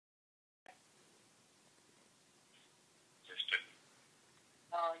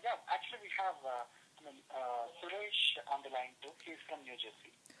Actually, we have Suresh on the line too. He's from New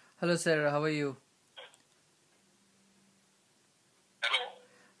Jersey. Hello, sir. How are you? Hello.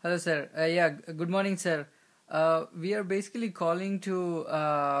 Hello, sir. Good morning, sir. We are basically calling to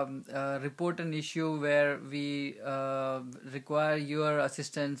report an issue where we require your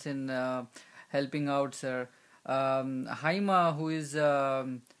assistance in helping out, sir. Hyma, who is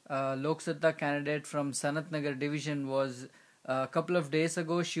Lok Satta candidate from Sanat Nagar division, was a couple of days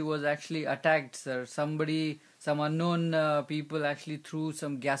ago. She was actually attacked, sir. Some unknown people actually threw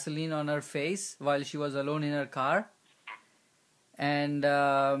some gasoline on her face while she was alone in her car. And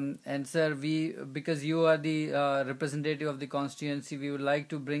sir, because you are the representative of the constituency, we would like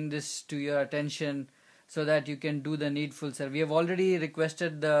to bring this to your attention so that you can do the needful, sir. We have already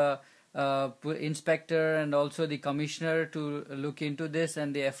requested the inspector and also the commissioner to look into this,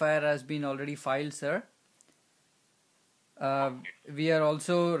 and the FIR has been already filed, sir. We are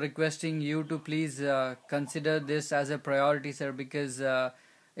also requesting you to please consider this as a priority, sir, because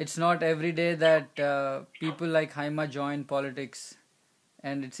it's not every day that people like Hyma join politics,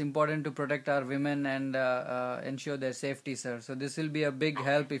 and it's important to protect our women and ensure their safety, sir. So this will be a big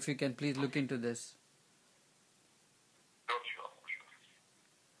help if you can please look into this.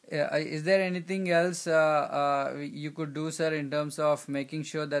 Is there anything else you could do, sir, in terms of making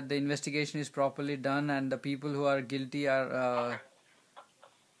sure that the investigation is properly done and the people who are guilty are...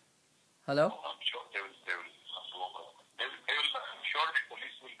 Hello? I'm sure they will I'm sure the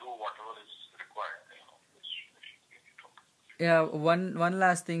police will do whatever is required. Yeah, one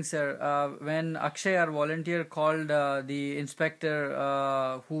last thing, sir. When Akshay, our volunteer, called the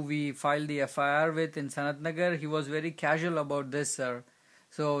inspector who we filed the FIR with in Sanat Nagar, he was very casual about this, sir.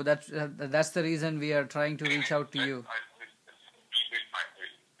 So that's the reason we are trying to reach out to you. We'll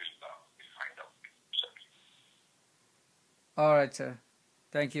find out. All right, sir.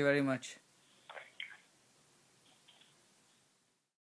 Thank you very much.